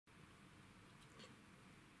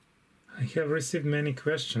I have received many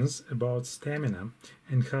questions about stamina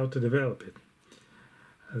and how to develop it.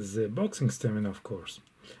 The boxing stamina, of course.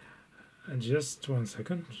 Just 1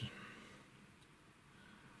 second.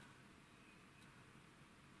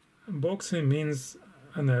 Boxing means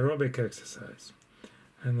anaerobic exercise.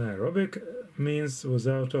 Anaerobic means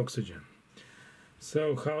without oxygen.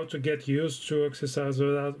 So how to get used to exercise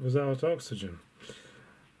without oxygen?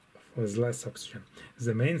 With less oxygen.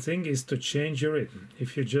 The main thing is to change your rhythm.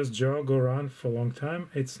 If you just jog or run for a long time,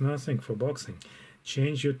 it's nothing for boxing.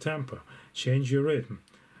 Change your tempo, change your rhythm.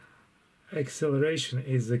 Acceleration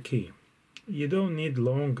is the key. You don't need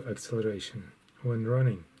long acceleration when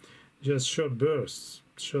running. Just short bursts,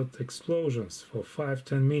 short explosions for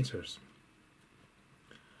 5-10 meters.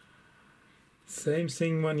 Same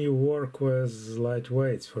thing when you work with light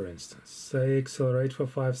weights, for instance. Say accelerate for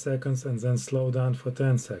 5 seconds and then slow down for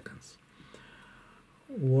 10 seconds.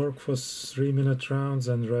 Work for 3-minute rounds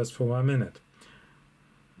and rest for 1 minute.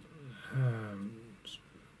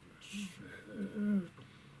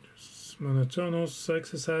 Monotonous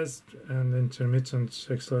exercise and intermittent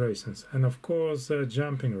accelerations. And of course,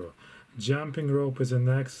 jumping rope. Jumping rope is an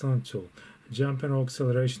excellent tool. Jumping rope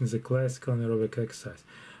acceleration is a classical anaerobic exercise.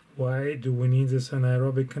 Why do we need these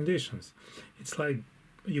anaerobic conditions? It's like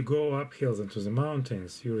you go up hills into the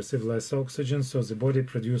mountains, you receive less oxygen, so the body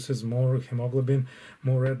produces more hemoglobin,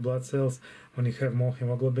 more red blood cells. When you have more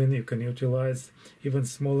hemoglobin, you can utilize even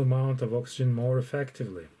small amount of oxygen more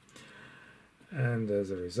effectively. And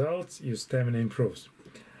as a result, your stamina improves.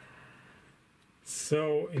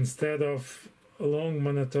 So instead of long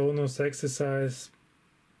monotonous exercise,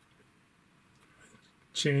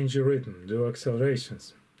 change your rhythm, do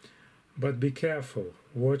accelerations. But be careful,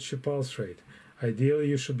 watch your pulse rate. Ideally,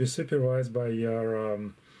 you should be supervised by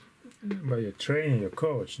your trainer, your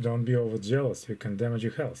coach. Don't be overzealous, you can damage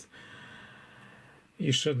your health.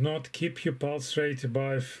 You should not keep your pulse rate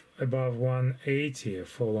above 180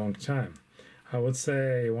 for a long time. I would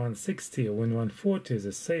say 160 or 140 is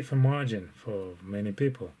a safer margin for many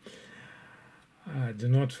people. Do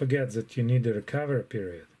not forget that you need a recovery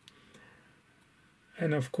period.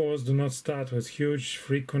 And of course, do not start with huge,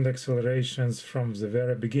 frequent accelerations from the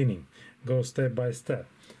very beginning. Go step by step.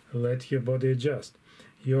 Let your body adjust.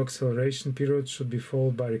 Your acceleration period should be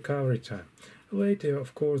followed by recovery time. Later,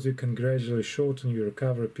 of course, you can gradually shorten your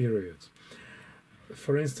recovery periods.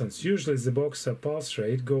 For instance, usually the boxer pulse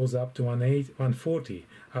rate goes up to 140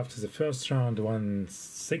 after the first round,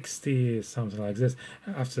 160, something like this,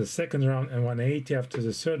 after the second round, and 180 after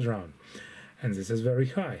the third round. And this is very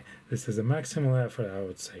high. This is a maximal effort, I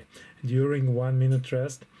would say. During 1 minute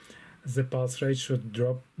rest, the pulse rate should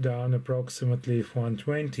drop down approximately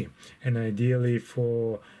 120, and ideally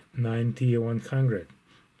for 90 or 100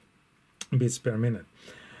 beats per minute.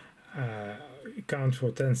 Count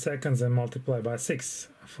for 10 seconds and multiply by 6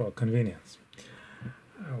 for convenience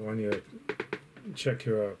when you check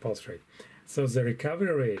your pulse rate. So the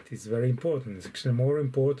recovery rate is very important. It's actually more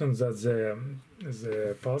important than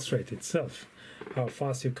the pulse rate itself, how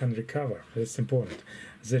fast you can recover. It's important.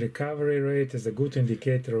 The recovery rate is a good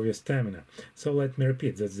indicator of your stamina. So let me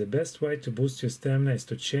repeat that the best way to boost your stamina is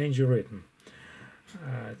to change your rhythm.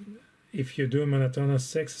 If you do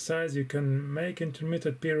monotonous exercise, you can make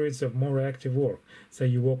intermittent periods of more active work. Say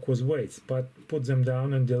you walk with weights, but put them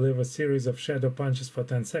down and deliver a series of shadow punches for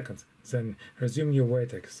 10 seconds. Then resume your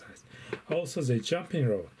weight exercise. Also the jumping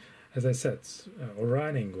rope, as I said, or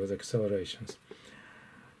running with accelerations.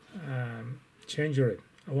 Change your rhythm.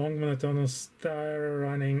 Long monotonous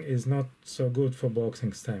running is not so good for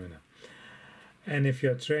boxing stamina. And if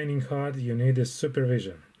you're training hard, you need a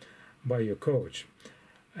supervision by your coach,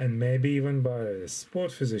 and maybe even by a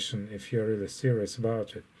sport physician if you're really serious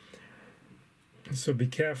about it. So be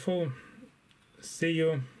careful. See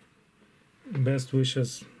you. Best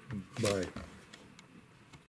wishes. Bye.